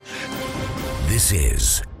This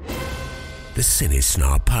is the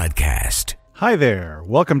Cinesnob Podcast. Hi there.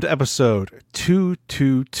 Welcome to episode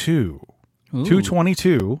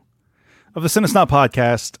 222 of the Cinesnob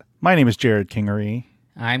Podcast. My name is Jared Kingery.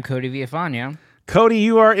 I'm Cody Villafana. Cody,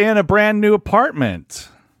 you are in a brand new apartment.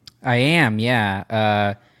 I am, yeah.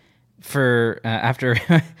 After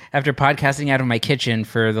podcasting out of my kitchen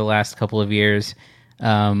for the last couple of years,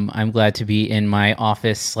 I'm glad to be in my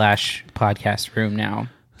office / podcast room now.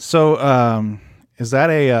 So, is that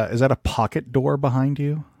a pocket door behind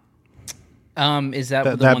you? Is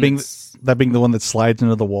that that being the one that slides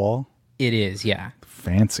into the wall? It is, yeah.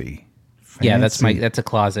 Fancy. Yeah, that's a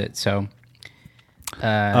closet. So,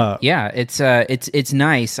 yeah, it's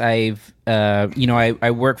nice. I've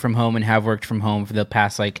I work from home and have worked from home for the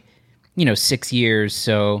past 6 years.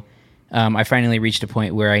 So, I finally reached a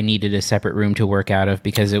point where I needed a separate room to work out of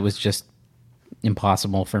because it was just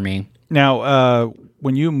impossible for me. Now,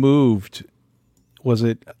 when you moved, was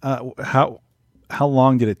it how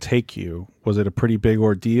long did it take you? Was it a pretty big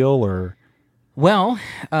ordeal, or? Well,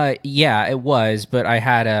 yeah, it was, but I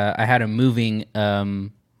had a moving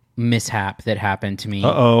mishap that happened to me.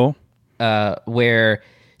 So I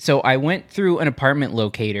went through an apartment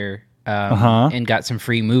locator and got some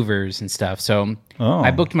free movers and stuff. So I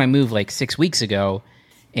booked my move 6 weeks ago,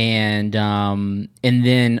 and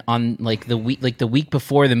then on the week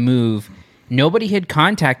before the move, nobody had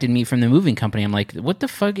contacted me from the moving company. I'm like, what the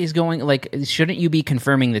fuck is going? Shouldn't you be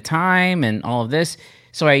confirming the time and all of this?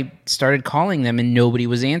 So I started calling them, and nobody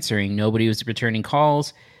was answering. Nobody was returning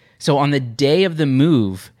calls. So on the day of the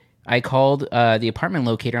move, I called the apartment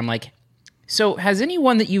locator. I'm like, so has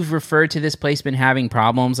anyone that you've referred to this place been having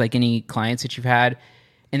problems, like any clients that you've had?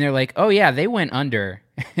 And they're like, oh, yeah, they went under.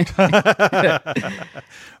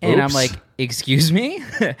 And I'm like, excuse me?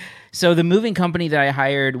 So the moving company that I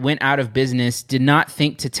hired went out of business, did not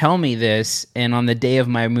think to tell me this, and on the day of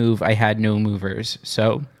my move, I had no movers.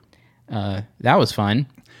 So that was fun.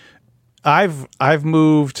 I've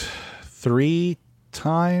moved 3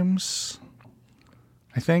 times,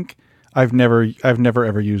 I think. I've never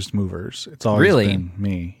ever used movers. It's always been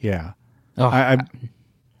me. Yeah. Oh,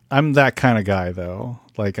 I'm that kind of guy though.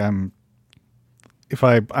 I'm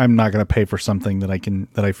not going to pay for something that I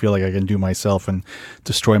feel like I can do myself and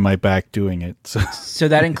destroy my back doing it. So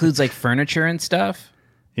that includes furniture and stuff?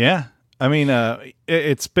 Yeah. I mean,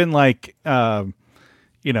 it's been my dad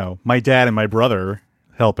and my brother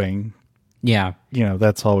helping. Yeah.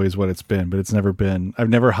 That's always what it's been, but I've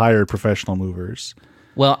never hired professional movers.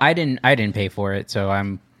 Well, I didn't pay for it, so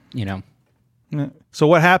I'm. So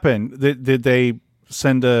what happened? Did they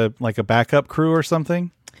send a backup crew or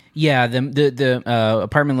something? Yeah, the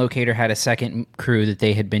apartment locator had a second crew that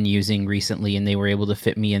they had been using recently, and they were able to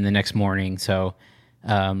fit me in the next morning. So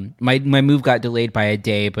my move got delayed by a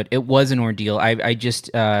day, but it was an ordeal. I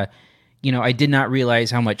just I did not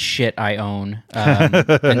realize how much shit I own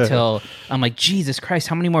until I'm like, Jesus Christ,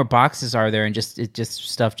 how many more boxes are there? And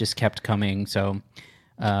stuff just kept coming. So.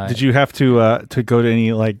 Did you have to go to any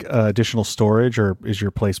additional storage, or is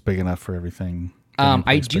your place big enough for everything?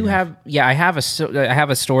 I do have, I have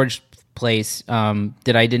a storage place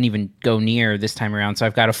that I didn't even go near this time around. So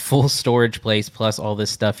I've got a full storage place plus all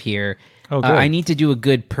this stuff here. Oh, good. I need to do a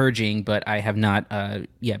good purging, but I have not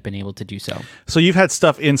yet been able to do so. So you've had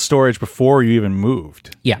stuff in storage before you even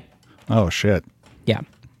moved? Yeah. Oh, shit. Yeah.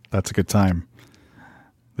 That's a good time.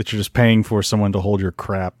 That you're just paying for someone to hold your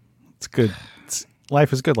crap. It's good.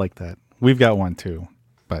 Life is good like that. We've got one too,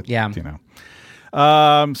 but yeah.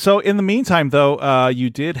 So in the meantime, though, you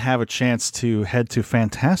did have a chance to head to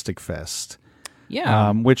Fantastic Fest.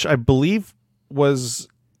 Yeah. Which I believe was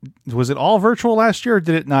it all virtual last year, or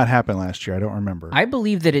did it not happen last year? I don't remember. I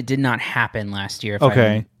believe that it did not happen last year.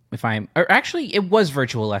 Actually, it was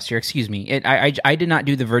virtual last year. Excuse me. I did not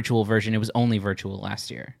do the virtual version. It was only virtual last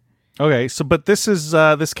year. Okay. So, but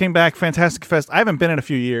this came back, Fantastic Fest. I haven't been in a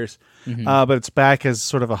few years, but it's back as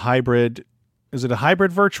sort of a hybrid. Is it a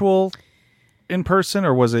hybrid virtual in person,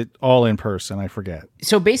 or was it all in person? I forget.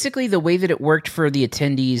 So basically the way that it worked for the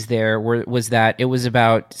attendees there was that it was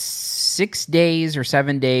about 6 days or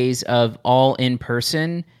 7 days of all in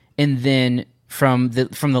person, and then from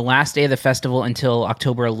the last day of the festival until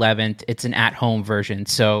October 11th, it's an at-home version.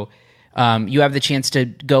 So you have the chance to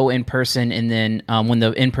go in person, and then when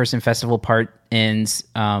the in-person festival part ends,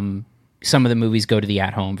 some of the movies go to the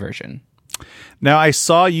at-home version. Now, I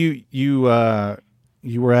saw you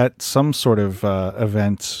were at some sort of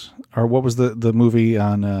event, or what was the movie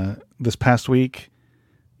on this past week?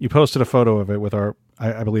 You posted a photo of it with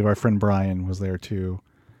I believe our friend Brian was there too.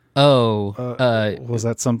 Oh, was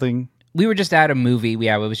that something? We were just at a movie.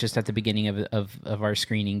 Yeah, it was just at the beginning of our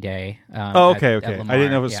screening day. Okay. I didn't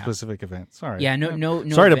know it was a specific event. Sorry. Yeah, no.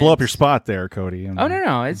 Sorry to blow up your spot there, Cody. Oh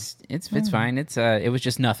no, it's fine. It was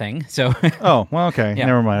just nothing. So. Oh well, okay. Yeah.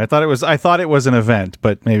 Never mind. I thought it was an event,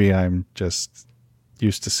 but maybe I'm just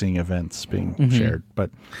used to seeing events being shared. But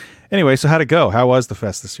anyway, so how'd it go? How was the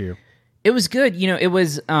fest this year? It was good. It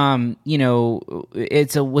was, was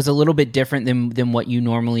a little bit different than what you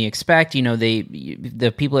normally expect.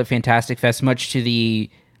 The people at Fantastic Fest, much to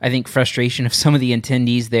the, I think, frustration of some of the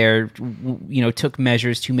attendees there, took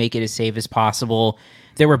measures to make it as safe as possible.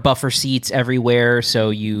 There were buffer seats everywhere,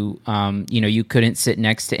 so you couldn't sit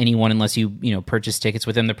next to anyone unless you purchased tickets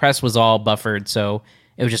with them. The press was all buffered, so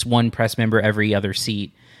it was just one press member every other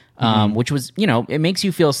seat, which was, it makes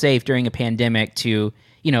you feel safe during a pandemic to.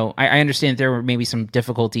 I understand there were maybe some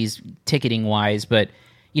difficulties ticketing wise, but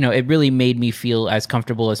it really made me feel as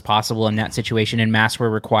comfortable as possible in that situation. And masks were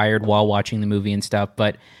required while watching the movie and stuff.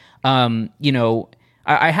 But I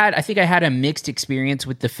think I had a mixed experience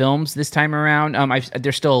with the films this time around.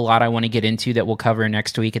 There's still a lot I want to get into that we'll cover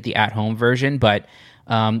next week at the at-home version, but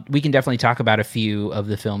we can definitely talk about a few of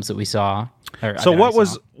the films that we saw. So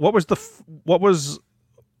what's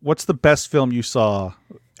the best film you saw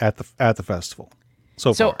at the festival?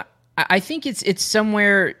 So far. I think it's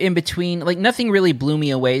somewhere in between. Like, nothing really blew me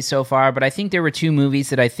away so far, but I think there were two movies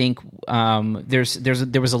that I think there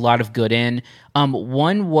was a lot of good in.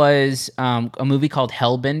 One was a movie called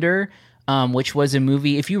Hellbender, which was a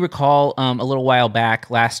movie. If you recall, a little while back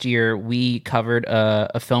last year, we covered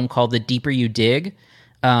a film called The Deeper You Dig.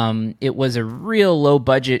 It was a real low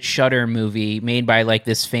budget Shudder movie made by like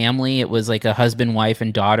this family. It was like a husband, wife,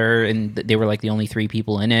 and daughter, and they were like the only three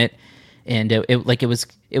people in it. And it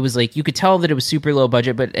was like you could tell that it was super low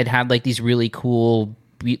budget, but it had like these really cool,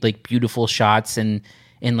 like beautiful shots and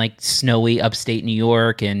in like snowy upstate New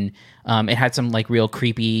York, and it had some like real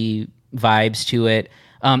creepy vibes to it.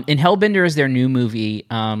 And Hellbender is their new movie,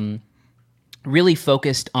 really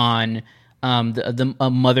focused on a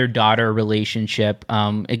mother-daughter relationship.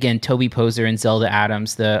 Again, Toby Poser and Zelda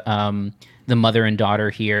Adams, the mother and daughter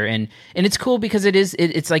here, and it's cool because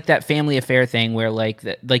it's like that family affair thing where like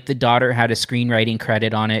the daughter had a screenwriting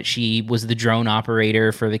credit on it. She was the drone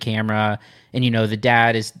operator for the camera, and the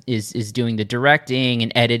dad is doing the directing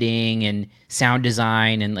and editing and sound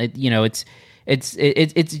design, and it's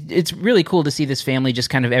really cool to see this family just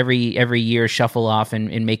kind of every year shuffle off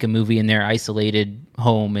and make a movie in their isolated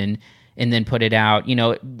home and then put it out.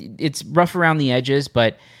 It's rough around the edges,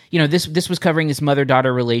 but this was covering this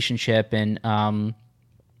mother-daughter relationship, and I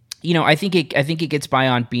think it gets by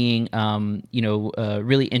on being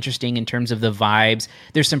really interesting in terms of the vibes.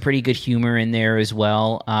 There's some pretty good humor in there as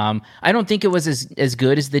well. I don't think it was as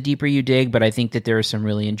good as The Deeper You Dig, but I think that there is some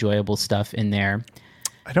really enjoyable stuff in there.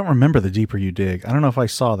 I don't remember The Deeper You Dig. I don't know if I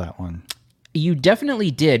saw that one. You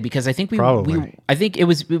definitely did, because I think I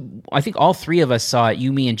think all three of us saw it,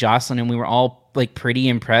 you, me, and Jocelyn, and we were all like pretty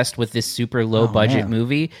impressed with this super low budget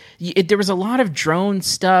movie. There was a lot of drone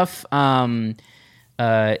stuff.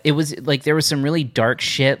 It was like there was some really dark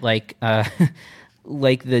shit, like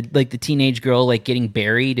like the teenage girl like getting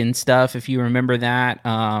buried and stuff. If you remember that,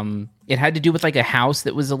 it had to do with like a house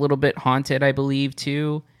that was a little bit haunted, I believe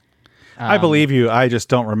too. I believe you. I just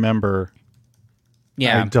don't remember.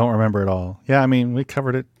 Yeah, I don't remember at all. Yeah, I mean, we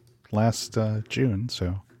covered it last June,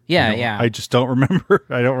 so yeah. I just don't remember.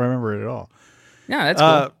 I don't remember it at all. No, that's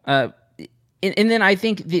cool. And then I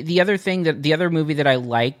think the other movie that I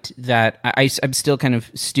liked that I'm still kind of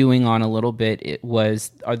stewing on a little bit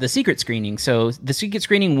was the secret screening. So the secret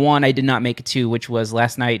screening one I did not make it to, which was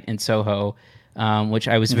last night in Soho, which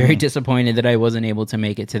I was very disappointed that I wasn't able to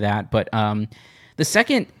make it to that. But the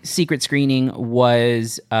second secret screening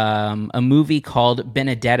was a movie called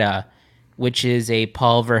Benedetta, which is a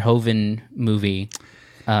Paul Verhoeven movie.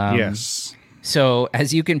 Yes. So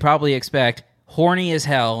as you can probably expect, horny as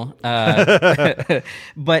hell,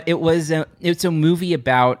 but it's a movie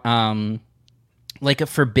about like a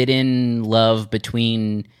forbidden love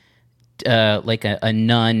between like a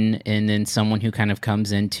nun and then someone who kind of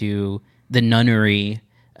comes into the nunnery,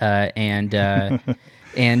 and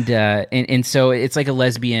so it's like a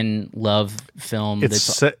lesbian love film.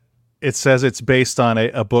 It says it's based on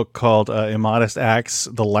a book called Immodest Acts: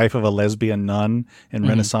 The Life of a Lesbian Nun in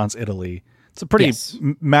Renaissance Italy. It's a pretty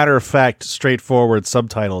matter-of-fact, straightforward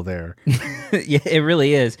subtitle there. Yeah, it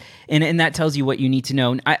really is, and that tells you what you need to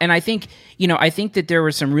know. And I think that there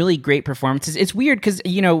were some really great performances. It's weird because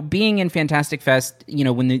being in Fantastic Fest,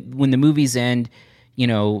 when the movies end,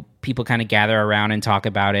 people kind of gather around and talk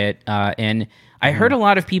about it. And I heard a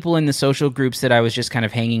lot of people in the social groups that I was just kind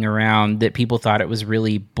of hanging around that people thought it was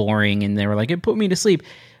really boring, and they were like, it put me to sleep.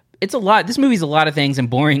 It's a lot. This movie's a lot of things, and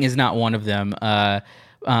boring is not one of them. But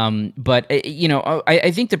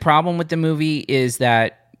I think the problem with the movie is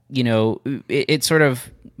that, it sort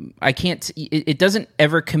of, it doesn't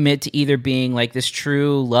ever commit to either being like this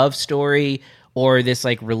true love story or this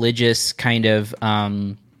like religious kind of,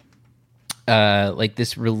 like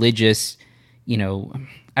this religious,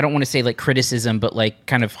 I don't want to say like criticism, but like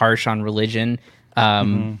kind of harsh on religion.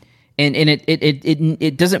 And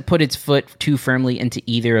it doesn't put its foot too firmly into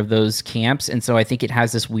either of those camps. And so I think it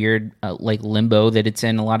has this weird like limbo that it's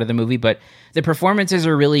in a lot of the movie, but the performances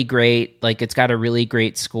are really great. Like it's got a really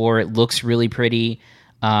great score. It looks really pretty.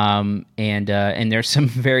 And there's some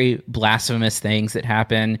very blasphemous things that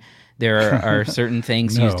happen. There are certain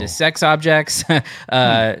things used as sex objects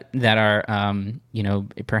that are,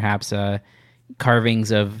 perhaps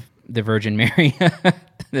carvings of the Virgin Mary.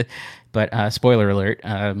 But spoiler alert.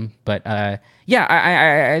 I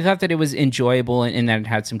thought that it was enjoyable and that it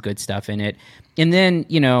had some good stuff in it. And then,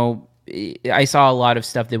 I saw a lot of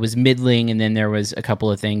stuff that was middling, and then there was a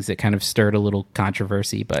couple of things that kind of stirred a little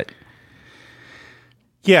controversy. But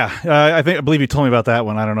yeah, I believe you told me about that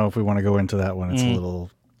one. I don't know if we want to go into that one. It's a little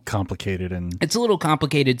complicated, it's a little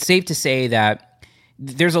complicated. Safe to say that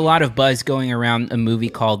there's a lot of buzz going around a movie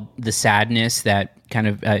called The Sadness that kind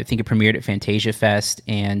of, I think it premiered at Fantasia Fest,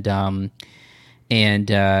 and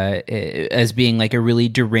as being like a really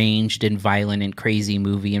deranged and violent and crazy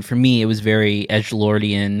movie. And for me, it was very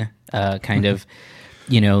edgelordian, kind of,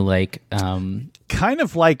 kind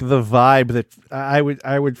of like the vibe that I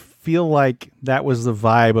would feel like that was the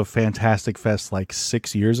vibe of Fantastic Fest like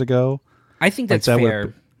 6 years ago. I think that's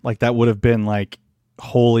fair. That would have been like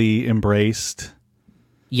wholly embraced.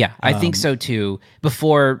 Yeah, I think so too.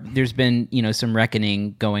 Before there's been, some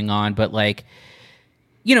reckoning going on, but like,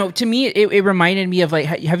 to me, it reminded me of like,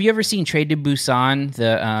 have you ever seen Train to Busan?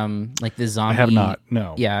 The zombie. I have not.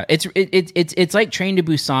 No. Yeah, it's like Train to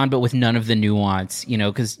Busan, but with none of the nuance.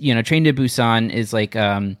 Because Train to Busan is like,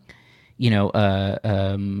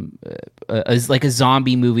 is like a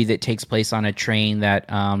zombie movie that takes place on a train that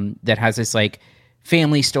has this like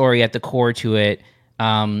family story at the core to it.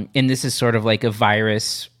 And this is sort of like a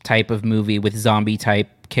virus type of movie with zombie type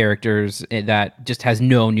characters that just has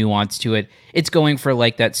no nuance to it. It's going for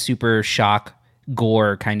like that super shock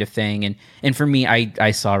gore kind of thing. And for me,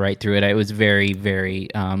 I saw right through it. It was very, very,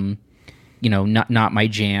 not my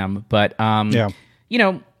jam, but, I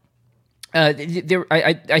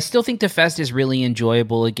still think the fest is really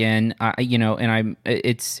enjoyable again. I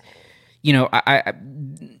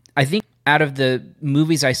think out of the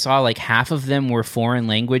movies I saw, like half of them were foreign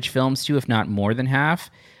language films too, if not more than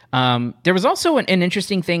half. There was also an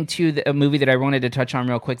interesting thing too, a movie that I wanted to touch on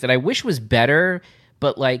real quick that I wish was better,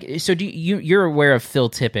 but like, so you're aware of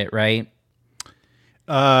Phil Tippett, right?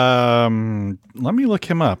 Let me look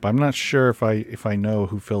him up. I'm not sure if I know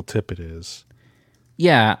who Phil Tippett is.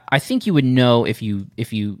 Yeah, I think you would know if you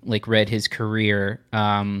like read his career.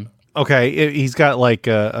 Okay, he's got like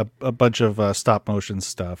a bunch of stop motion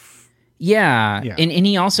stuff. Yeah. And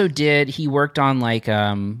he worked on like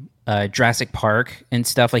Jurassic Park and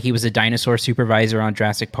stuff. Like he was a dinosaur supervisor on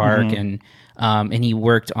Jurassic Park, and he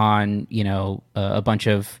worked on a bunch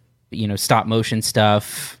of stop motion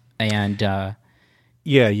stuff and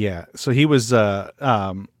So he was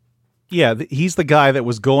he's the guy that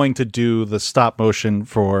was going to do the stop motion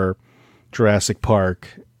for Jurassic Park,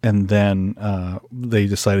 and then they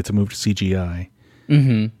decided to move to CGI.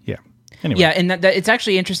 Yeah. Anyway. Yeah, and that it's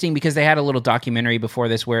actually interesting because they had a little documentary before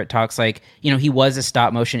this where it talks like, he was a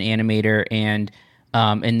stop motion animator, and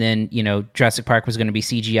then Jurassic Park was going to be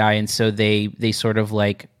CGI, and so they sort of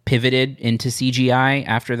like pivoted into CGI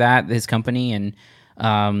after that, his company. And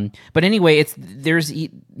but anyway, there's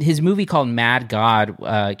his movie called Mad God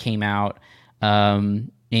came out,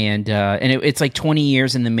 and it's like 20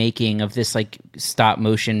 years in the making of this like stop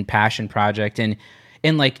motion passion project, and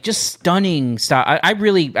like just stunning stop.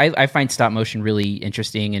 I find stop motion really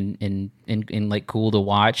interesting and like cool to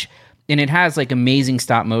watch. And it has like amazing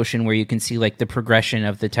stop motion where you can see like the progression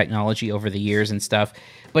of the technology over the years and stuff.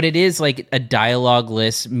 But it is like a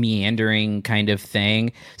dialogue-less, meandering kind of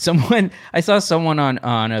thing. I saw someone on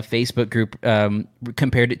a Facebook group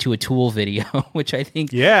compared it to a Tool video, which I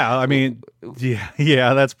think. Yeah, I mean,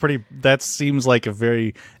 yeah, that seems like a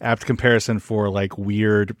very apt comparison for like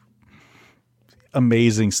weird,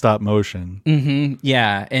 amazing stop motion.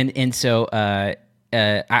 Yeah, and so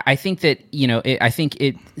I think that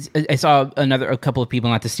I saw a couple of people,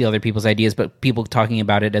 not to steal other people's ideas, but people talking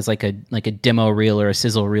about it as like a demo reel or a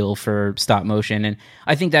sizzle reel for stop motion, and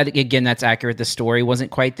I think that again that's accurate. The story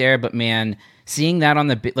wasn't quite there, but man, seeing that on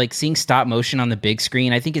seeing stop motion on the big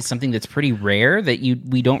screen, I think it's something that's pretty rare that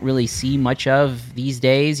we don't really see much of these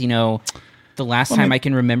days. The last time I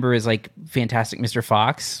can remember is like Fantastic Mr.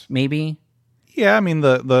 Fox, maybe. Yeah, I mean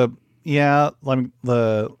the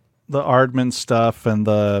Aardman stuff and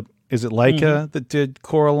is it Leica that did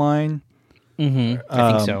Coraline? Mm-hmm.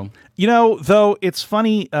 I think so. Though it's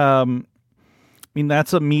funny.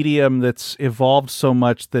 That's a medium that's evolved so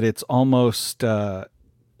much that it's almost like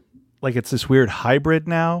it's this weird hybrid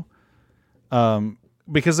now.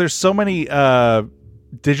 Because there's so many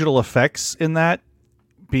digital effects in that,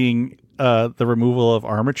 being the removal of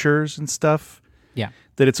armatures and stuff. Yeah,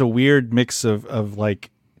 that it's a weird mix of like.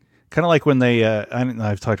 Kind of like when they,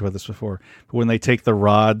 I've talked about this before, but when they take the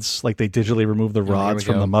rods, like they digitally remove the rods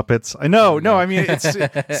from the Muppets. I know, no, I mean,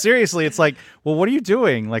 it's seriously, it's like, well, what are you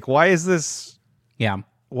doing? Like, why is this? Yeah.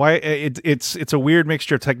 Why it's a weird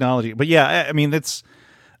mixture of technology, but yeah, I mean, it's,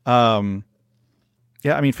 Fantastic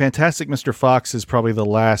Mr. Fox is probably the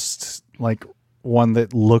last like one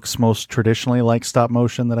that looks most traditionally like stop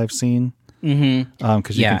motion that I've seen. Mm-hmm.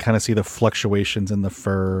 Because you can kind of see the fluctuations in the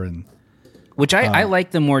fur and. Which I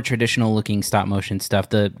like the more traditional looking stop motion stuff.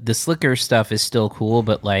 The slicker stuff is still cool,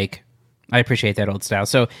 but like I appreciate that old style.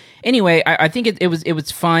 So anyway, I think it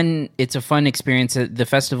was fun. It's a fun experience. The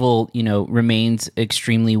festival, remains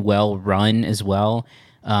extremely well run as well.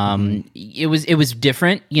 It was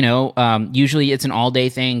different. Usually it's an all day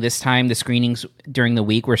thing. This time the screenings during the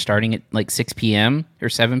week were starting at like 6 p.m. or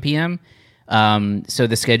 7 p.m. So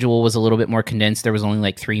the schedule was a little bit more condensed. There was only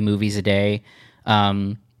like 3 movies a day.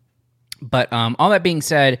 But all that being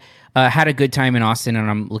said, had a good time in Austin, and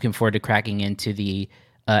I'm looking forward to cracking into the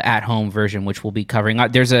at-home version, which we'll be covering.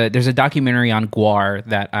 There's a documentary on Gwar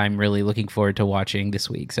that I'm really looking forward to watching this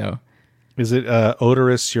week. So, is it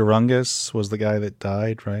Odorous Urungus was the guy that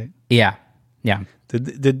died, right? Yeah.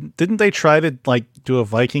 Didn't they try to like do a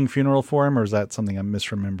Viking funeral for him, or is that something I'm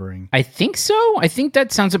misremembering? I think so. I think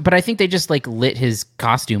that sounds, but I think they just like lit his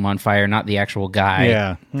costume on fire, not the actual guy.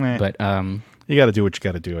 Yeah, but you got to do what you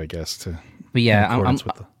got to do, I guess. But yeah,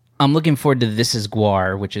 I'm looking forward to This Is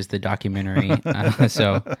Gwar, which is the documentary.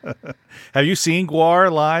 So, have you seen Gwar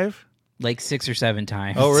live? Like 6 or 7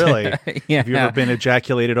 times. Oh, really? Yeah. Have you ever been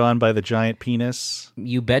ejaculated on by the giant penis?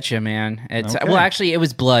 You betcha, man. It's okay. Well, actually, it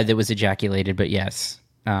was blood that was ejaculated, but yes.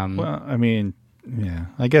 Well, I mean, yeah.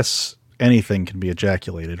 I guess anything can be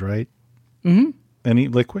ejaculated, right? Mm-hmm. Any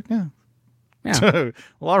liquid? Yeah. Well,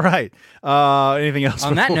 all right. Anything else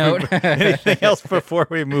on that note? Anything else before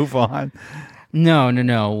we move on? No.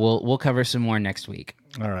 We'll cover some more next week.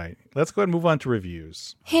 All right. Let's go ahead and move on to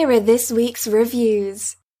reviews. Here are this week's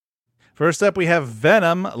reviews. First up, we have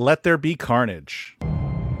Venom, Let There Be Carnage.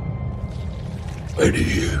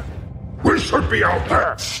 Lady, we should be out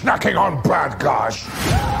there snacking on bad guys.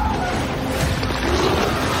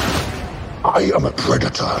 I am a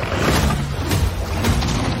predator.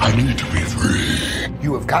 I need to be free.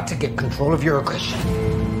 You have got to get control of your aggression.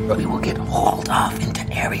 We will get hauled off into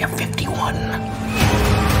Area 51.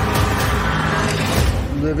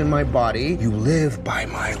 You live in my body. You live by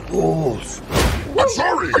my rules. I'm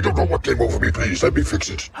sorry. I don't know what came over me. Please, let me fix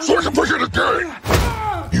it. So I can play it again.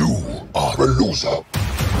 You are a loser.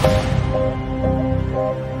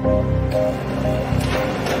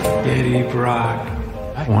 Eddie Brock,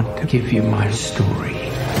 I want to give you my story.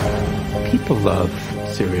 People love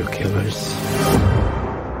serial killers.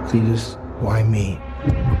 Please, why me?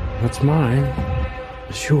 What's mine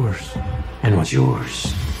is yours. And what's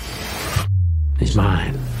yours is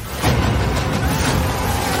mine.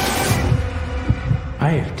 I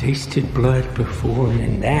have tasted blood before,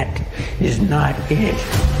 and that is not it.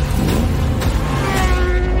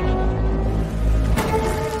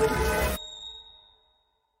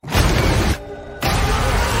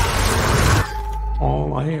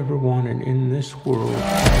 All I ever wanted in this world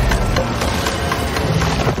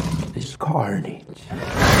is carnage.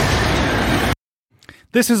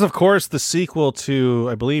 This is, of course, the sequel to,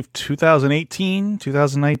 I believe,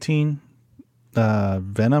 2019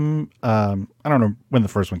 Venom. I don't know when the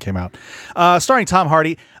first one came out. Starring Tom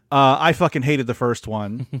Hardy. I fucking hated the first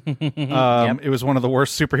one. It was one of the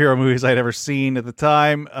worst superhero movies I'd ever seen at the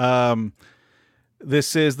time.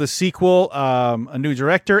 This is the sequel. A new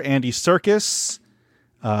director, Andy Serkis.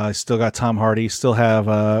 Still got Tom Hardy. Still have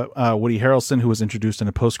Woody Harrelson, who was introduced in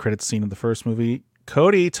a post-credits scene of the first movie.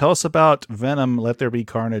 Cody, tell us about Venom, Let There Be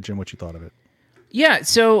Carnage, and what you thought of it. Yeah,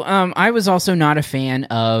 so I was also not a fan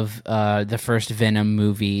of the first Venom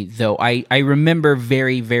movie, though I remember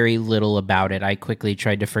very, very little about it. I quickly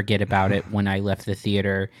tried to forget about it when I left the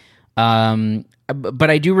theater. But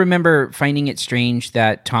I do remember finding it strange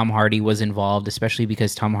that Tom Hardy was involved, especially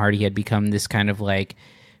because Tom Hardy had become this kind of like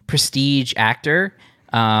prestige actor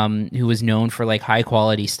who was known for like high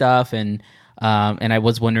quality stuff, and I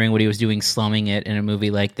was wondering what he was doing slumming it in a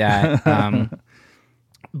movie like that.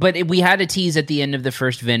 But we had a tease at the end of the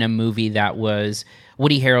first Venom movie that was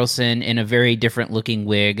Woody Harrelson in a very different looking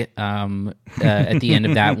wig at the end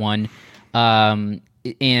of that one, and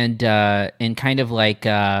kind of like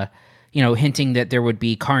hinting that there would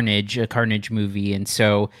be Carnage, a Carnage movie, and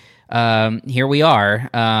so here we are.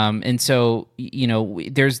 And so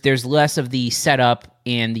there's less of the setup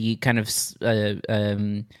and the kind of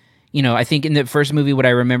I think in the first movie what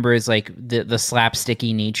I remember is like the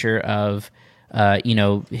slapsticky nature of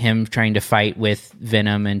him trying to fight with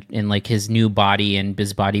Venom and like his new body and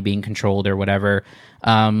his body being controlled or whatever.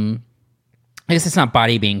 I guess it's not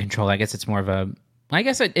body being controlled. I guess it's more of I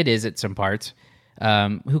guess it is at some parts.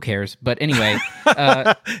 Who cares? But anyway,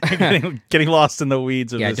 getting lost in the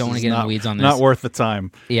weeds. Of yeah, this don't want to get in the weeds on this. Not worth the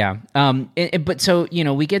time. Yeah. But so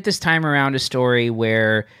we get this time around a story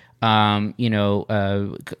where Woody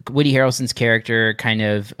Harrelson's character kind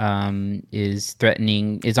of is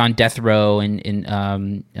on death row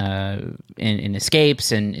and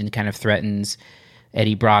escapes and kind of threatens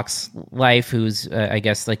Eddie Brock's life, who's I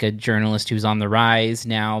guess like a journalist who's on the rise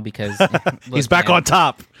now because he's back on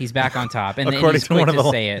top. He's back on top, and according he's to one of the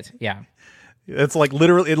say it. Yeah, it's like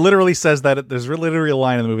literally. It literally says that there's literally a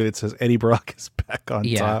line in the movie that says Eddie Brock is back on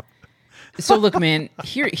top. So look, man.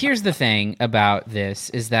 Here's the thing about this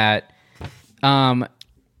is that, I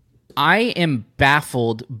am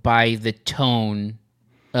baffled by the tone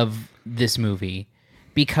of this movie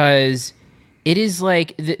because it is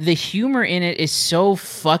like the humor in it is so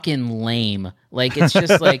fucking lame. Like it's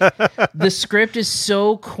just like the script is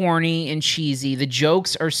so corny and cheesy. The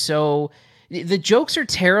jokes are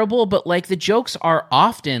terrible, but like the jokes are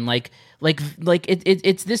often like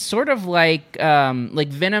it's this sort of like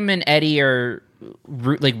Venom and Eddie are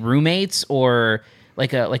like roommates or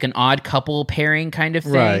like an odd couple pairing kind of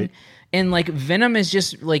thing. Right. And like Venom is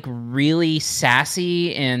just like really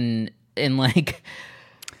sassy and like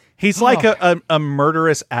he's like a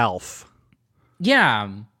murderous Alf.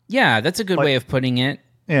 Yeah, that's a good way of putting it.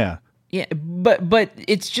 Yeah, but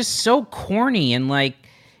it's just so corny and like,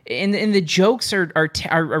 and the jokes are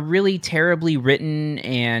really terribly written,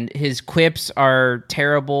 and his quips are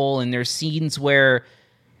terrible. And there's scenes where,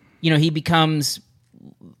 he becomes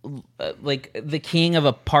like the king of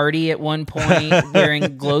a party at one point,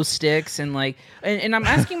 wearing glow sticks, and like, and I'm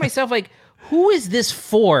asking myself like, who is this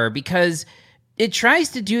for? Because it tries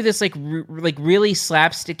to do this like really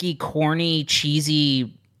slapsticky, corny,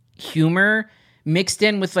 cheesy humor mixed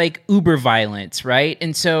in with like uber violence, right?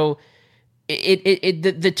 And so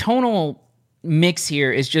the tonal mix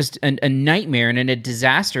here is just a nightmare and a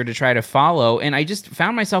disaster to try to follow. And I just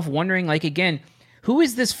found myself wondering, like, again, who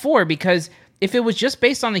is this for? Because if it was just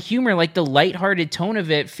based on the humor, like the lighthearted tone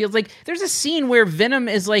of it feels like there's a scene where Venom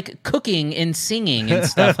is like cooking and singing and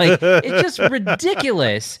stuff. Like it's just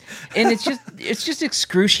ridiculous. And it's just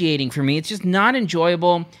excruciating for me. It's just not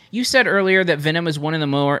enjoyable. You said earlier that Venom is one of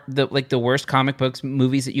the worst comic books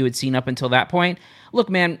movies that you had seen up until that point.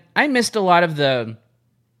 Look, man, I missed a lot of the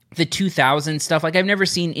 2000 stuff. Like I've never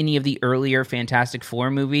seen any of the earlier Fantastic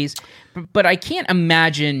Four movies, but I can't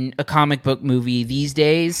imagine a comic book movie these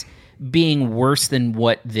days being worse than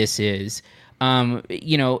what this is. To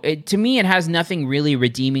me, it has nothing really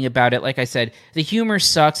redeeming about it. Like I said, the humor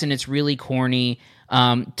sucks and it's really corny.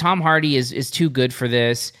 Tom Hardy is too good for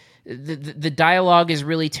this. The dialogue is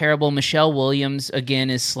really terrible. Michelle Williams again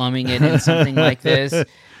is slumming it in something like this.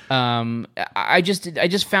 I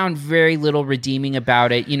just found very little redeeming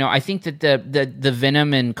about it. I think that the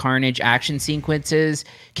Venom and Carnage action sequences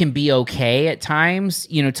can be okay at times,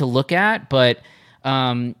 to look at, but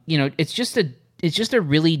it's just a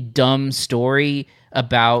really dumb story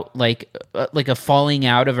about like a falling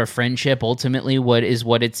out of a friendship. Ultimately, what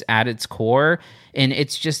it's at its core, and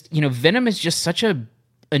it's just Venom is just such a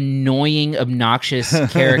annoying, obnoxious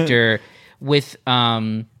character with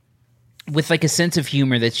like a sense of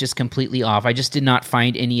humor that's just completely off. I just did not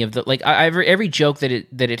find any of the every joke that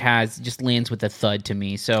it has just lands with a thud to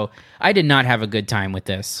me. So I did not have a good time with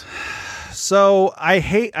this. So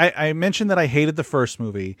I mentioned that I hated the first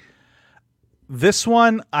movie. This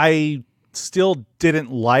one I still didn't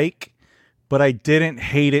like, but I didn't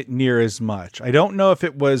hate it near as much. I don't know if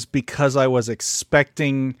it was because I was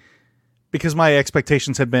expecting because my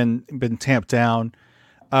expectations had been tamped down.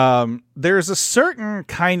 There's a certain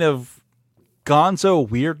kind of gonzo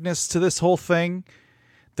weirdness to this whole thing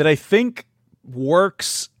that I think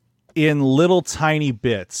works in little tiny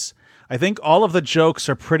bits. I think all of the jokes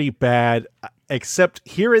are pretty bad, except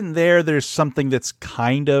here and there's something that's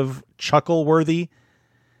kind of chuckle worthy.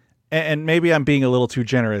 And maybe I'm being a little too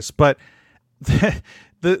generous, but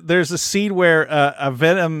there's a scene where a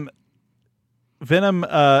Venom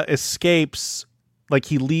escapes, like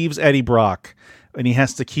he leaves Eddie Brock, and he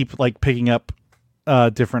has to keep like picking up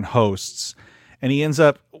different hosts, and he ends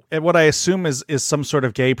up at what I assume is some sort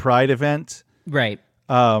of gay pride event, right?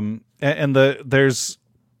 There's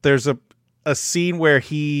a scene where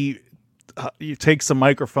he takes a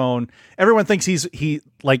microphone. Everyone thinks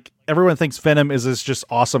everyone thinks Venom is this just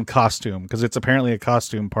awesome costume, because it's apparently a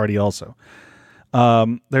costume party also.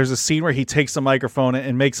 There's a scene where he takes a microphone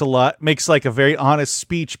and makes like a very honest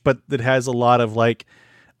speech, but that has a lot of like,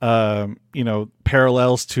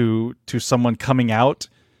 parallels to someone coming out,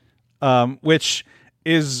 which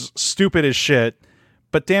is stupid as shit.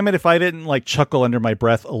 But damn it, if I didn't like chuckle under my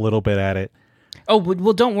breath a little bit at it. Oh,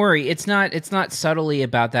 well, don't worry. It's not subtly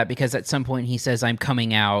about that, because at some point he says, "I'm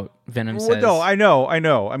coming out." Venom says. No, I know.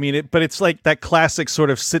 I mean, but it's like that classic sort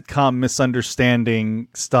of sitcom misunderstanding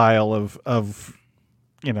style of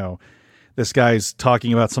this guy's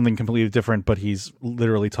talking about something completely different, but he's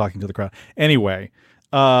literally talking to the crowd. Anyway,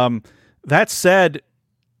 that said,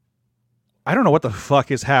 I don't know what the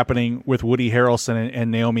fuck is happening with Woody Harrelson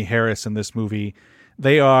and Naomi Harris in this movie.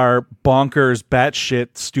 They are bonkers,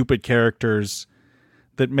 batshit, stupid characters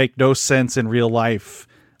that make no sense in real life.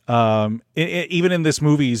 Even in this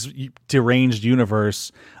movie's deranged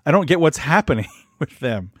universe, I don't get what's happening with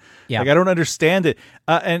them. Yeah. Like, I don't understand it.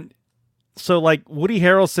 And so, like, Woody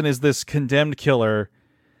Harrelson is this condemned killer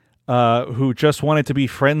who just wanted to be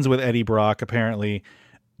friends with Eddie Brock, apparently,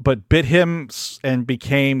 but bit him and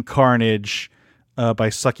became Carnage by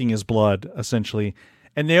sucking his blood, essentially.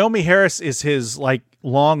 And Naomi Harris is his like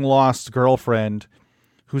long lost girlfriend,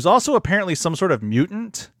 who's also apparently some sort of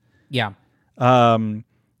mutant. Yeah. And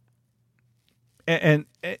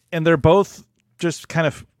they're both just kind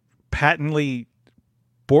of patently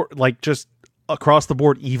just across the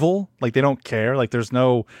board evil. Like, they don't care. Like, there's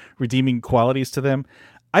no redeeming qualities to them.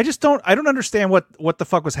 I don't understand what the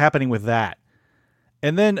fuck was happening with that.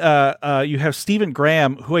 And then you have Stephen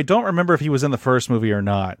Graham, who I don't remember if he was in the first movie or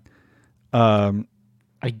not.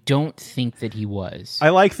 I don't think that he was. I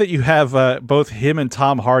like that you have both him and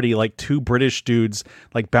Tom Hardy, like two British dudes,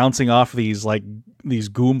 like bouncing off these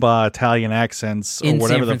Goomba Italian accents in or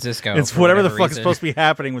whatever. San Francisco. It's whatever the fuck is supposed to be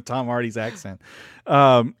happening with Tom Hardy's accent.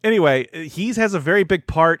 Anyway, he has a very big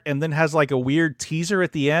part and then has like a weird teaser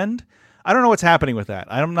at the end. I don't know what's happening with that.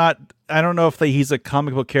 I don't know if he's a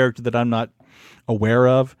comic book character that I'm not aware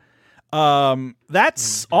of.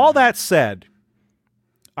 That's all that said.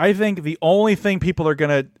 I think the only thing people are going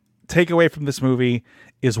to take away from this movie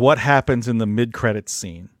is what happens in the mid-credits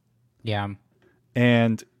scene. Yeah.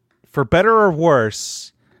 And for better or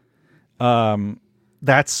worse,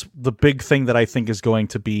 that's the big thing that I think is going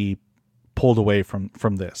to be pulled away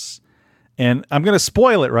from this. And I'm going to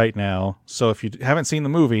spoil it right now. So if you haven't seen the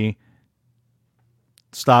movie,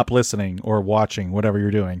 stop listening or watching, whatever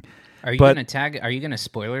you're doing. Are you going to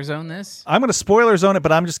spoiler zone this? I'm going to spoiler zone it,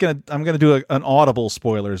 but I'm going to do an audible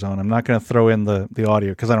spoiler zone. I'm not going to throw in the audio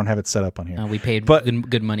because I don't have it set up on here. We paid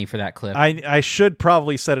good money for that clip. I should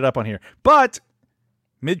probably set it up on here. But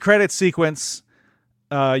mid-credit sequence,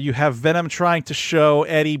 you have Venom trying to show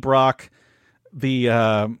Eddie Brock the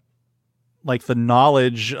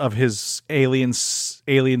knowledge of his alien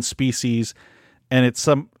species, and it's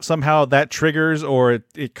somehow that triggers or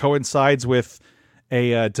it coincides with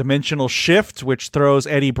a dimensional shift, which throws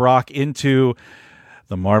Eddie Brock into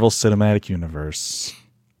the Marvel Cinematic Universe.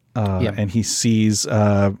 And he sees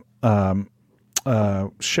what's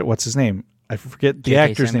his name? I forget the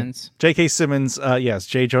actor's name. J.K. Simmons. Yes,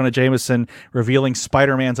 J. Jonah Jameson revealing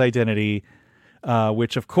Spider-Man's identity,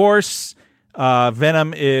 which, of course,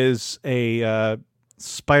 Venom is a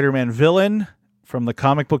Spider-Man villain from the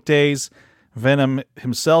comic book days. Venom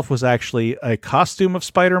himself was actually a costume of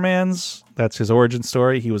Spider-Man's. That's his origin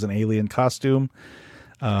story. He was an alien costume.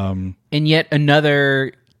 And yet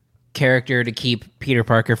another character to keep Peter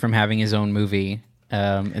Parker from having his own movie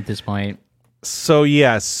at this point. So,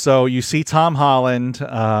 yes. So you see Tom Holland.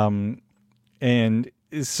 And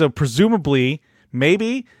so presumably,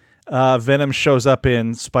 maybe Venom shows up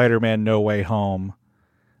in Spider-Man No Way Home.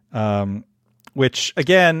 Which,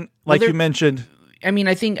 again, you mentioned... I mean,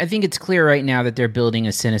 I think it's clear right now that they're building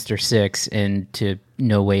a Sinister Six, and to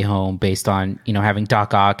No Way Home, based on having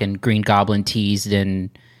Doc Ock and Green Goblin teased in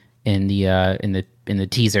the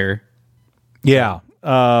teaser. Yeah.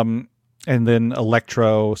 And then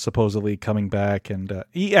Electro supposedly coming back, and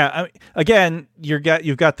again,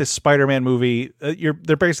 you've got this Spider-Man movie.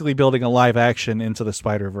 They're basically building a live action into the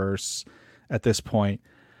Spider-Verse at this point.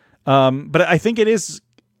 But I think it is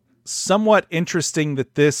somewhat interesting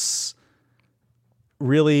that this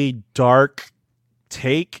really dark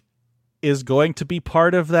take is going to be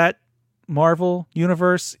part of that Marvel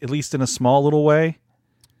universe, at least in a small little way.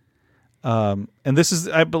 And this is,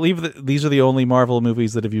 I believe that these are the only Marvel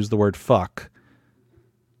movies that have used the word fuck,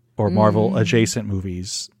 or Marvel adjacent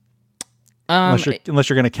movies. Unless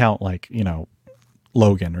you're going to count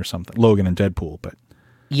Logan or something, Logan and Deadpool, but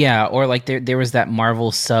yeah. Or like there was that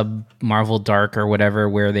Marvel Dark or whatever,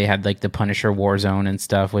 where they had like the Punisher Warzone and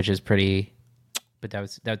stuff, which is pretty, but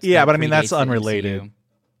that's yeah, but I mean, that's unrelated.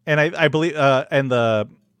 And I believe, I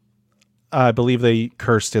believe they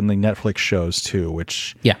cursed in the Netflix shows too,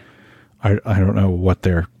 which I don't know what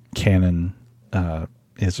their canon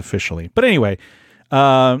is officially. But anyway,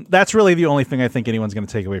 that's really the only thing I think anyone's going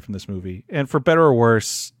to take away from this movie. And for better or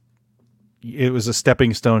worse, it was a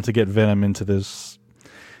stepping stone to get Venom into this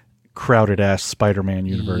crowded-ass Spider-Man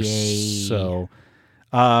universe. Yay. So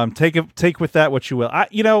take with that what you will. I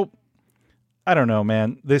don't know,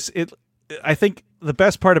 man. I think the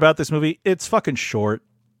best part about this movie, it's fucking short.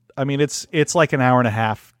 I mean, it's like an hour and a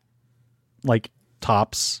half, like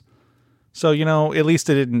tops. So, at least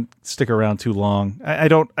it didn't stick around too long. I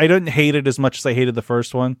didn't hate it as much as I hated the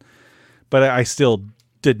first one, but I still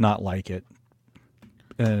did not like it.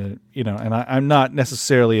 And I'm not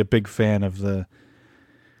necessarily a big fan of the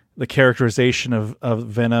characterization of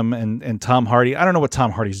Venom and Tom Hardy. I don't know what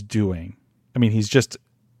Tom Hardy's doing. I mean, he's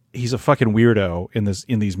a fucking weirdo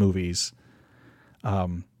in these movies.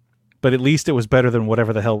 But at least it was better than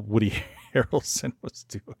whatever the hell Woody Harrelson was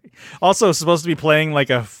doing. Also supposed to be playing like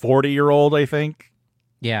a 40-year-old, I think.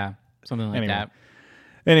 Yeah, something like that.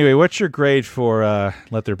 Anyway, what's your grade for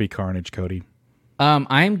Let There Be Carnage, Cody?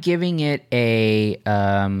 I'm giving it a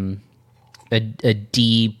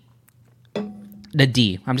D. A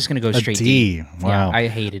D. I'm just gonna go straight D. Wow, yeah, I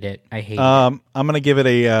hated it. it. I'm gonna give it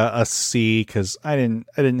a C because I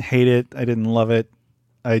didn't hate it. I didn't love it.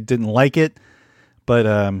 I didn't like it.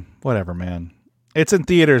 But whatever, man. It's in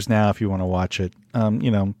theaters now if you want to watch it.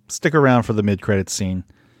 Stick around for the mid-credits scene.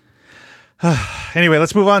 Anyway,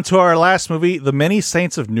 let's move on to our last movie, The Many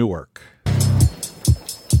Saints of Newark.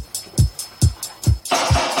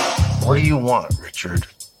 What do you want, Richard?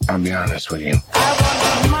 I'll be honest with you.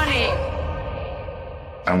 I want money.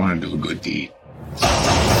 I want to do a good deed.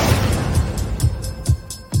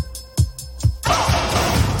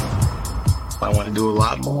 I want to do a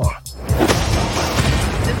lot more.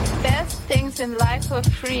 Things in life are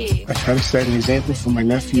free. I try to set an example for my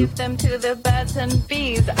nephew. Give them to the birds and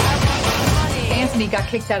bees. I want money. Anthony got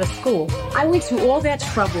kicked out of school. I went through all that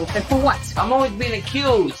trouble, and for what? I'm always being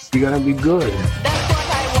accused. You gotta be good. That's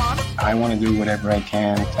what I want. I want to do whatever I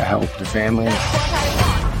can to help the family. That's what I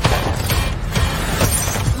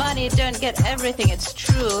want. Money don't get everything, it's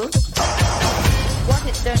true. What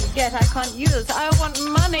it don't get, I can't use. I want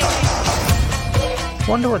money.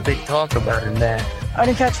 Wonder what they talk about in that. I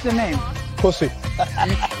didn't catch the name. Pussy.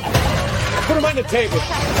 Put him on the table.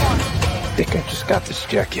 I think I just got this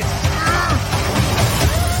jacket.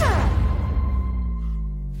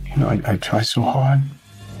 I try so hard.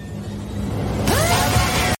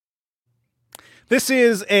 This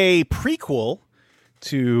is a prequel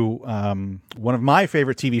to one of my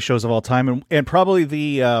favorite TV shows of all time, and probably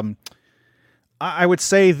the I would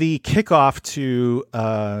say the kickoff to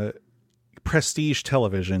prestige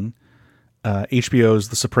television. HBO's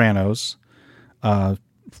The Sopranos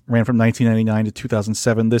ran from 1999 to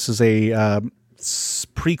 2007. This is a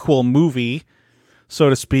prequel movie, so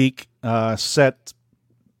to speak, set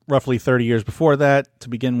roughly 30 years before that to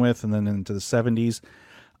begin with, and then into the 70s.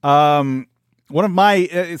 One of my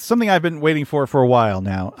it's something I've been waiting for a while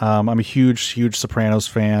now. I'm a huge Sopranos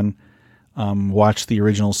fan. Watched the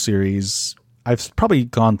original series. I've probably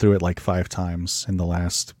gone through it like 5 times in the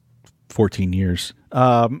last 14 years.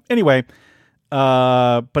 Anyway.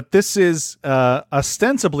 But this is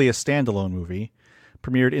ostensibly a standalone movie,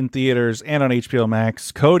 premiered in theaters and on HBO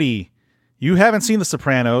Max. Cody, you haven't seen The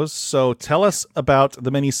Sopranos, so tell us about The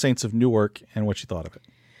Many Saints of Newark and what you thought of it.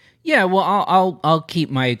 Yeah, well, I'll keep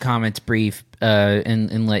my comments brief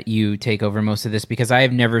and let you take over most of this because I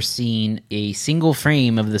have never seen a single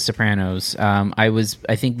frame of The Sopranos.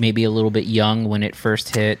 I think maybe a little bit young when it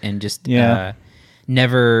first hit and just never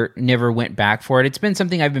went back for it. It's been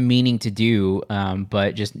something I've been meaning to do,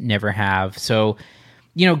 but just never have. So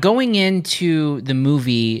going into the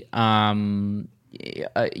movie, I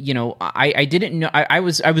didn't know. I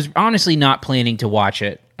was honestly not planning to watch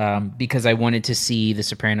it because I wanted to see The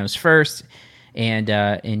Sopranos first,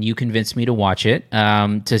 and you convinced me to watch it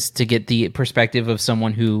to get the perspective of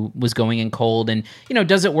someone who was going in cold, and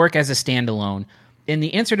does it work as a standalone? And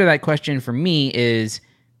the answer to that question for me is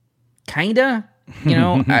kinda.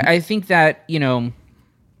 I think that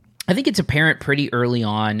I think it's apparent pretty early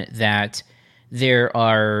on that there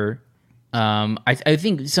are. I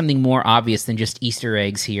think something more obvious than just Easter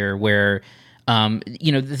eggs here, where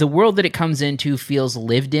the world that it comes into feels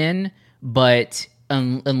lived in, but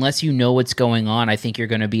unless you know what's going on, I think you're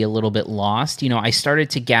going to be a little bit lost. I started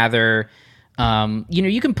to gather.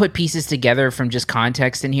 You can put pieces together from just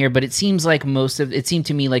context in here, but it seemed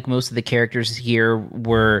to me like most of the characters here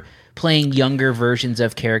were playing younger versions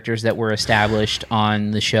of characters that were established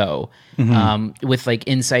on the show, with like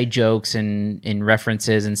inside jokes and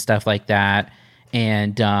references and stuff like that.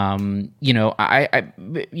 And for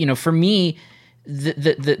me,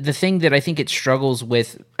 the thing that I think it struggles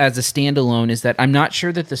with as a standalone is that I'm not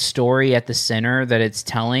sure that the story at the center that it's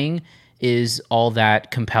telling is all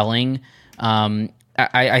that compelling.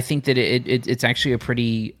 I think that it's actually a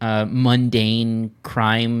pretty mundane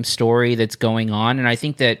crime story that's going on, and I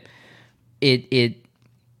think that it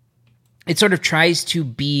sort of tries to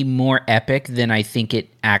be more epic than I think it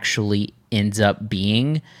actually ends up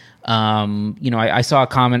being. I saw a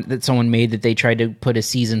comment that someone made that they tried to put a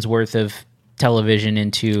season's worth of television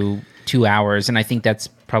into 2 hours, and I think that's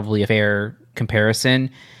probably a fair comparison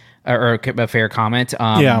or a fair comment.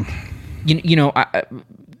 I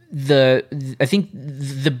think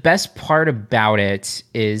the best part about it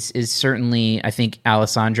is certainly, I think,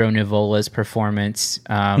 Alessandro Nivola's performance,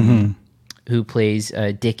 who plays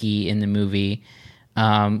Dickie in the movie,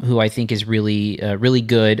 who I think is really really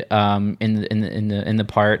good in the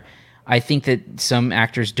part. I think that some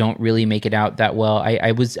actors don't really make it out that well.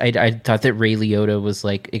 I thought that Ray Liotta was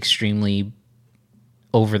like extremely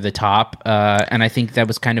over the top, and I think that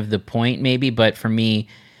was kind of the point, maybe. But for me,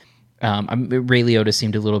 Ray Liotta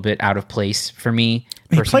seemed a little bit out of place for me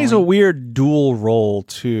personally. He plays a weird dual role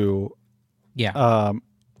too. Yeah.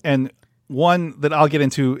 And one that I'll get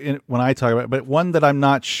into when I talk about it, but one that I'm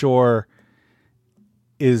not sure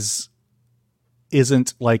isn't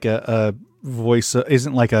like a voice,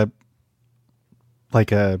 isn't like a,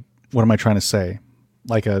 what am I trying to say?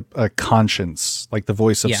 Like a conscience, like the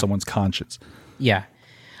voice of someone's conscience. Yeah.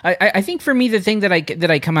 I think for me, the thing that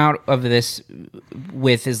I come out of this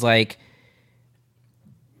with is like,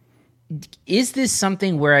 is this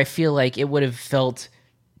something where I feel like it would have felt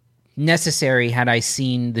necessary had I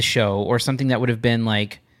seen the show, or something that would have been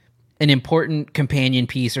like an important companion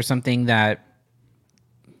piece, or something that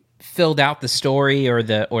filled out the story or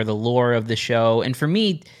the lore of the show? And for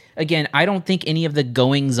me, again, I don't think any of the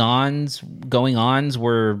going-ons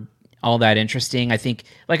were all that interesting. I think,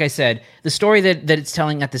 like I said, the story that it's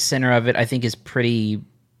telling at the center of it, I think, is pretty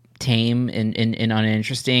tame and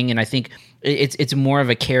uninteresting. And I think it's more of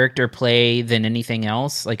a character play than anything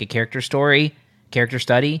else, like a character study.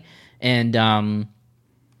 And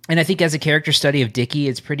I think as a character study of Dickie,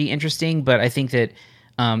 it's pretty interesting. But I think that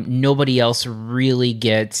nobody else really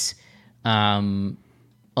gets a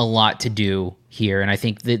lot to do here. And I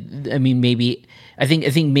think that, maybe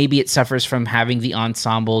it suffers from having the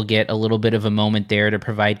ensemble get a little bit of a moment there to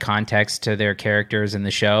provide context to their characters in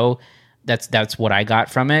the show. That's what I got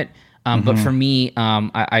from it. But for me,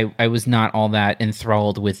 I was not all that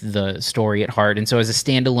enthralled with the story at heart. And so as a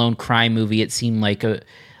standalone crime movie, it seemed like a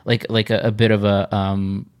bit of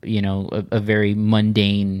a very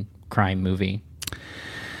mundane crime movie.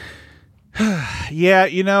 Yeah.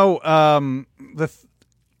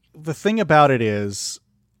 The thing about it is,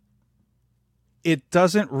 it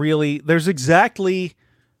doesn't really, there's exactly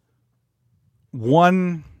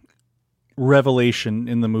one revelation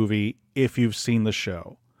in the movie if you've seen the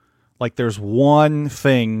show. Like there's one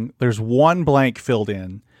blank filled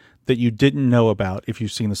in that you didn't know about if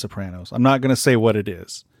you've seen The Sopranos. I'm not going to say what it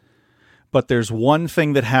is, but there's one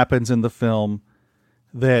thing that happens in the film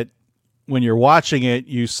that when you're watching it,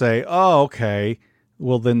 you say, oh, okay,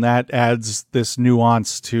 well then that adds this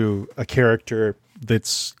nuance to a character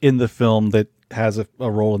that's in the film that has a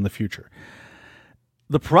role in the future.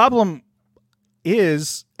 The problem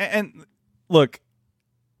is, and look,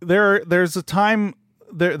 there's a time,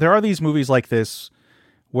 there are these movies like this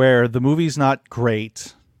where the movie's not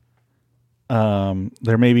great.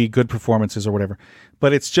 There may be good performances or whatever,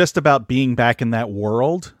 but it's just about being back in that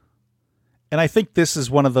world. And I think this is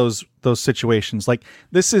one of those situations. Like,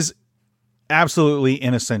 this is absolutely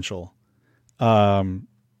inessential.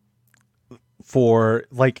 for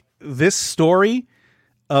like this story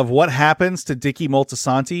of what happens to Dickie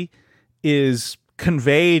Moltisanti is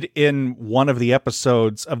conveyed in one of the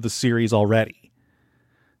episodes of the series already.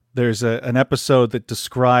 There's an episode that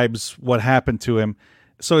describes what happened to him.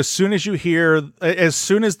 So as soon as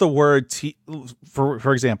the word,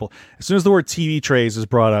 for example, as soon as the word TV trays is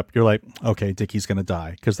brought up, you're like, okay, Dickie's going to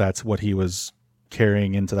die, because that's what he was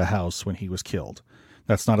carrying into the house when he was killed.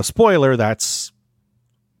 That's not a spoiler. That's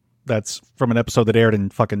from an episode that aired in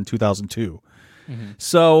fucking 2002. Mm-hmm.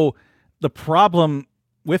 So the problem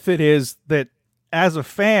with it is that as a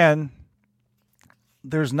fan,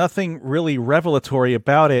 there's nothing really revelatory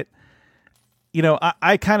about it. You know,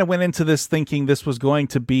 I kind of went into this thinking this was going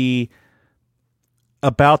to be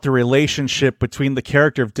about the relationship between the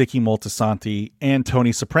character of Dickie Moltisanti and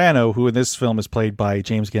Tony Soprano, who in this film is played by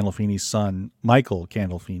James Gandolfini's son, Michael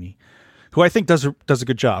Gandolfini, who I think does a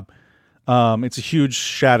good job. It's a huge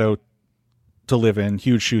shadow to live in,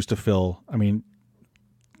 huge shoes to fill. I mean,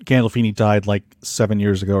 Gandolfini died like 7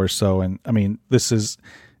 years ago or so, and I mean, it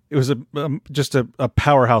was just a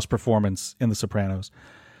powerhouse performance in The Sopranos.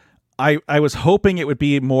 I was hoping it would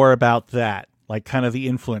be more about that, like kind of the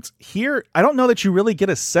influence. Here, I don't know that you really get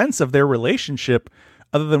a sense of their relationship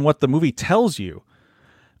other than what the movie tells you.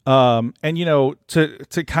 And, you know,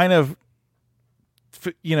 to kind of,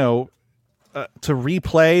 you know, to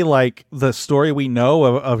replay like the story we know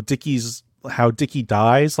of Dickie's, how Dickie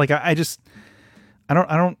dies. Like, I'm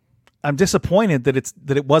disappointed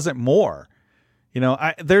that it wasn't more, you know.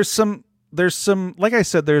 There's some, like I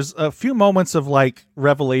said, there's a few moments of like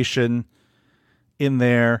revelation in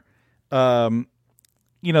there. You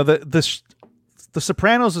know, the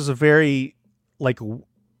Sopranos is a very like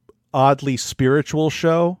oddly spiritual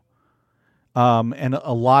show. And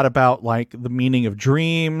a lot about like the meaning of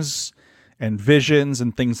dreams and visions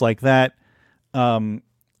and things like that. So,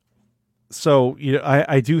 you know,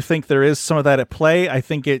 I do think there is some of that at play. I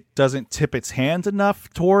think it doesn't tip its hand enough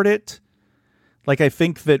toward it. Like, I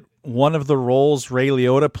think that one of the roles Ray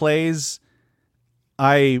Liotta plays,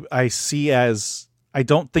 I see as, I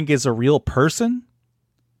don't think is a real person,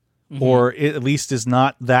 mm-hmm. or at least is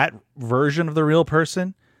not that version of the real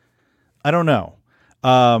person. I don't know.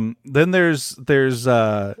 Then there's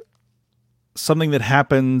something that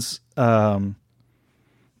happens at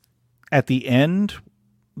the end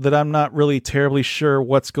that I'm not really terribly sure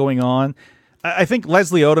what's going on. I think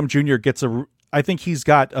Leslie Odom Jr. I think he's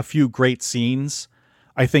got a few great scenes.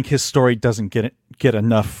 I think his story doesn't get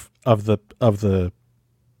enough of the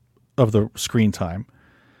screen time.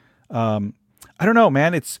 I don't know,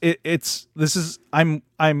 man. I'm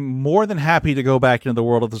more than happy to go back into the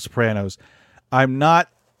world of The Sopranos. I'm not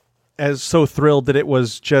as so thrilled that it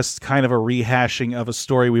was just kind of a rehashing of a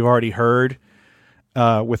story we've already heard,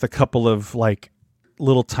 with a couple of like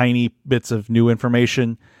little tiny bits of new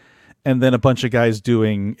information, and then a bunch of guys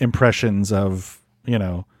doing impressions of, you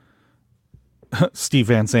know, Steve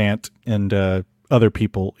Van Zandt and other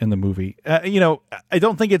people in the movie. You know, I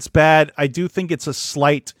don't think it's bad. I do think it's a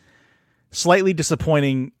slightly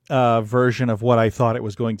disappointing version of what I thought it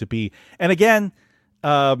was going to be. And again,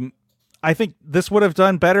 I think this would have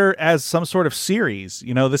done better as some sort of series.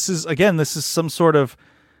 You know, this is some sort of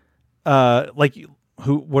like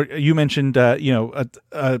what you mentioned. You know,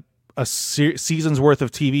 a season's worth of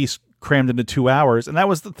TV crammed into 2 hours, and that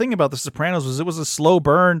was the thing about The Sopranos, was it was a slow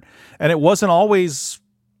burn, and it wasn't always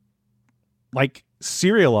like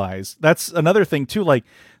serialized. That's another thing too. Like,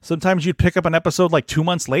 sometimes you'd pick up an episode like 2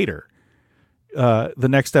 months later. The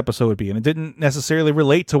next episode would be, and it didn't necessarily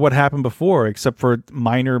relate to what happened before, except for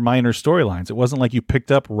minor storylines. It wasn't like you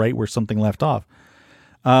picked up right where something left off.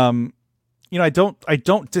 You know, I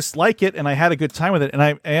don't dislike it, and I had a good time with it,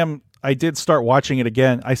 and I did start watching it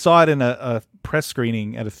again. I saw it in a press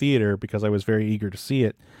screening at a theater because I was very eager to see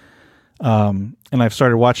it. And I've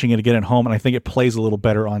started watching it again at home, and I think it plays a little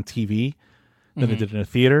better on TV than it did in a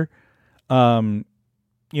theater. You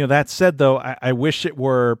know, that said, though, I wish it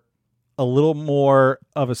were a little more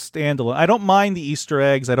of a standalone. I don't mind the Easter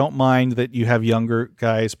eggs. I don't mind that you have younger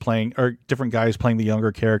guys playing, or different guys playing the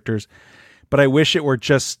younger characters, but I wish it were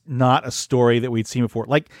just not a story that we'd seen before.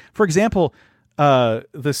 Like, for example,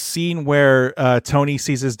 the scene where Tony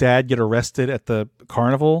sees his dad get arrested at the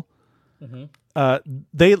carnival. Mm-hmm.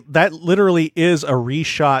 That literally is a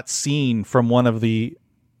reshot scene from one of the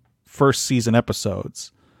first season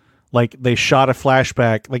episodes. Like, they shot a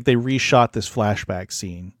flashback, like they reshot this flashback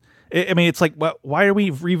scene. I mean, it's like, why are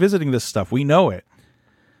we revisiting this stuff? We know it.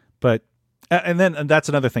 But, and that's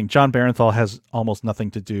another thing. John Barenthal has almost nothing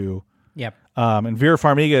to do. Yep. And Vera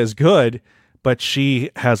Farmiga is good, but she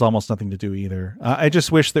has almost nothing to do either. I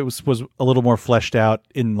just wish that was a little more fleshed out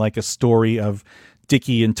in like a story of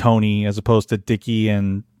Dickie and Tony as opposed to Dickie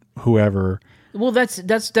and whoever. Well, that's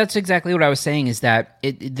exactly what I was saying, is that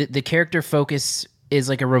the character focus is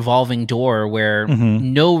like a revolving door where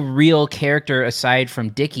no real character aside from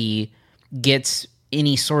Dickie gets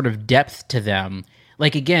any sort of depth to them.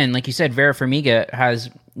 Like, again, like you said, Vera Farmiga has,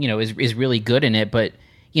 is really good in it, but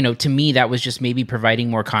to me, that was just maybe providing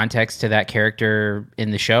more context to that character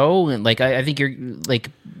in the show. And like, I think you're like,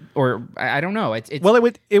 or I don't know. It's well,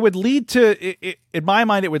 it would lead to, in my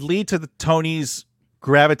mind, it would lead to the Tony's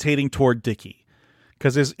gravitating toward Dickie,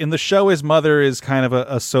 because in the show, his mother is kind of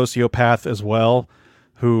a sociopath as well,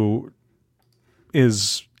 who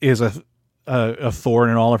is a thorn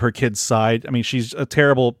in all of her kids' side. I mean, she's a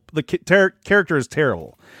terrible. The character is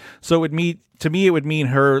terrible. So it would mean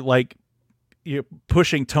her like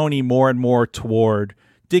pushing Tony more and more toward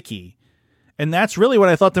Dickie, and that's really what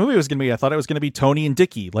I thought the movie was going to be. I thought it was going to be Tony and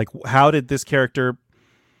Dickie. Like, how did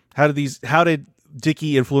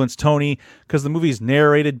Dickie influence Tony? Because the movie's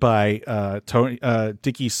narrated by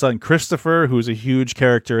Dickie's son Christopher, who's a huge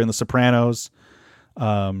character in The Sopranos.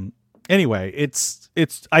 Anyway, it's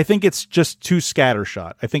I think it's just too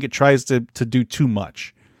scattershot. I think it tries to do too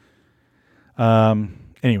much.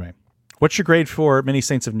 Anyway, what's your grade for Many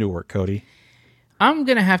Saints of Newark, Cody? I'm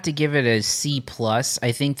gonna have to give it a C+.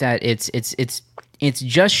 I think that it's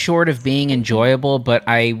just short of being enjoyable, but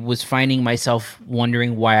I was finding myself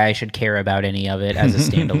wondering why I should care about any of it as a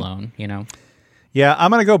standalone. Yeah,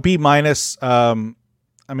 I'm gonna go B-.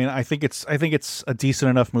 I mean, I think it's a decent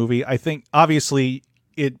enough movie. I think obviously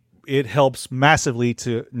it helps massively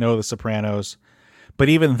to know The Sopranos, but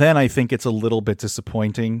even then, I think it's a little bit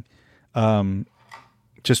disappointing,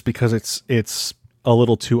 just because it's a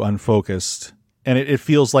little too unfocused, and it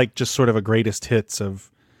feels like just sort of a greatest hits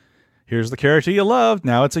of, here's the character you loved,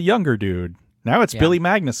 now it's a younger dude, now it's Billy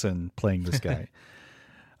Magnuson playing this guy.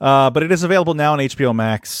 But it is available now on HBO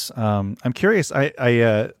Max. I'm curious.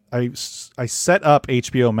 I set up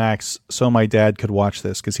HBO Max so my dad could watch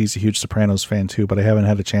this because he's a huge Sopranos fan too, but I haven't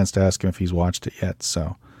had a chance to ask him if he's watched it yet. So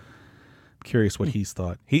I'm curious what he's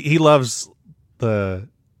thought. He loves the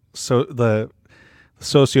sociopathic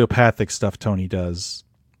stuff Tony does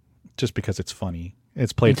just because it's funny.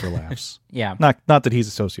 It's played for laughs. Yeah. Not that he's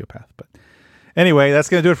a sociopath, but anyway, that's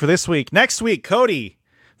going to do it for this week. Next week, Cody,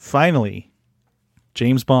 finally,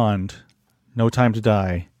 James Bond, No Time to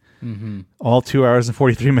Die. Mm-hmm. All 2 hours and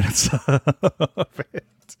 43 minutes of it.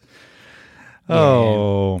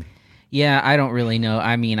 Oh, yeah. I don't really know.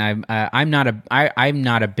 I mean, I'm not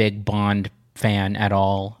a big Bond fan at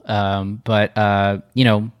all. But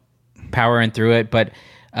powering through it. But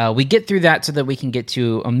we get through that so that we can get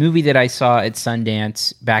to a movie that I saw at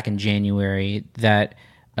Sundance back in January that,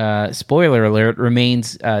 spoiler alert,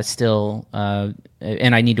 remains still,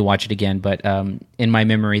 and I need to watch it again, but in my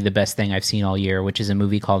memory, the best thing I've seen all year, which is a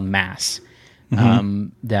movie called Mass,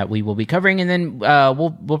 that we will be covering. And then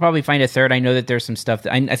we'll probably find a third. I know that there's some stuff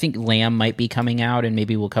that I think Lamb might be coming out, and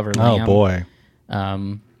maybe we'll cover Lamb. Oh, boy.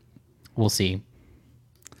 We'll see.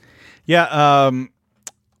 Yeah,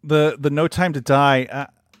 the No Time to Die,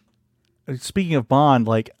 speaking of Bond,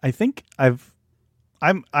 like, I think I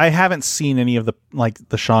haven't seen any of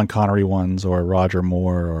the Sean Connery ones or Roger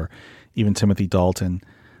Moore or even Timothy Dalton.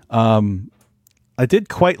 I did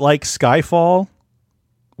quite like Skyfall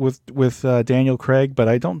with Daniel Craig, but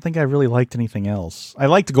I don't think I really liked anything else. I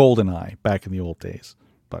liked GoldenEye back in the old days,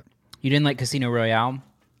 but you didn't like Casino Royale?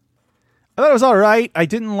 I thought it was all right. I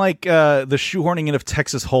didn't like the shoehorning in of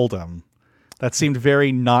Texas Hold'em. That seemed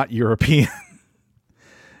very not European.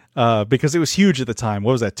 Because it was huge at the time.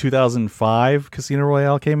 What was that, 2005 Casino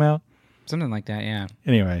Royale came out? Something like that, yeah.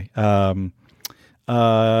 Anyway,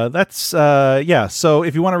 that's, yeah. So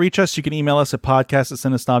if you want to reach us, you can email us at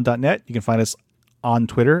podcast@cinesnob.net. You can find us on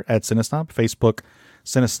Twitter at Cinesnob, Facebook,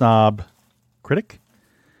 Cinesnob Critic,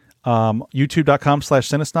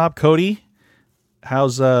 youtube.com/Cinesnob. Cody,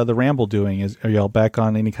 how's the Ramble doing? Are y'all back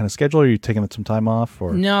on any kind of schedule? Or are you taking some time off?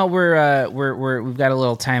 Or no, we've got a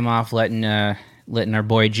little time off, letting our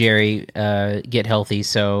boy Jerry get healthy.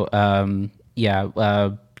 So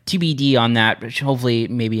TBD on that. But hopefully,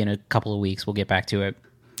 maybe in a couple of weeks, we'll get back to it.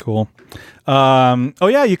 Cool. Oh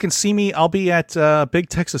yeah, you can see me. I'll be at Big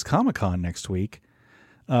Texas Comic Con next week,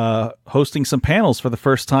 hosting some panels for the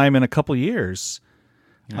first time in a couple years.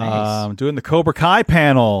 Nice. Doing the Cobra Kai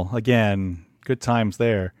panel again. Good times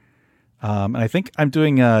there. And I think I'm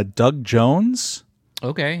doing Doug Jones.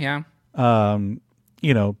 Okay, yeah.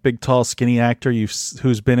 Big, tall, skinny actor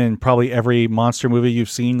who's been in probably every monster movie you've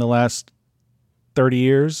seen the last 30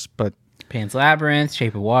 years. But Pan's Labyrinth,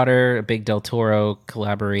 Shape of Water, a big Del Toro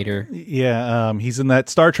collaborator. Yeah, he's in that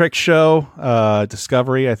Star Trek show,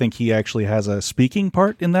 Discovery. I think he actually has a speaking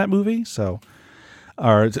part in that movie. So,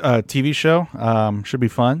 our TV show should be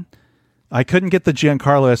fun. I couldn't get the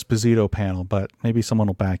Giancarlo Esposito panel, but maybe someone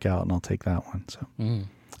will back out and I'll take that one. So,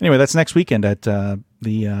 anyway, that's next weekend at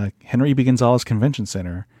the Henry B. Gonzalez Convention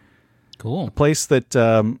Center. Cool. A place that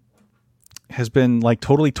has been like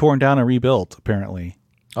totally torn down and rebuilt, apparently.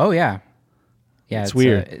 Oh, yeah. Yeah, it's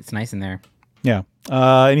weird. It's nice in there. Yeah.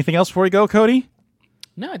 Anything else before we go, Cody?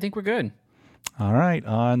 No, I think we're good. All right.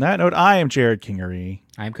 On that note, I am Jared Kingery.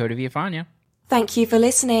 I'm Cody Villafana. Thank you for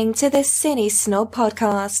listening to the Cine Snob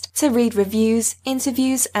podcast. To read reviews,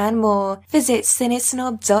 interviews, and more, visit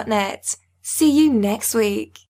cinesnob.net. See you next week.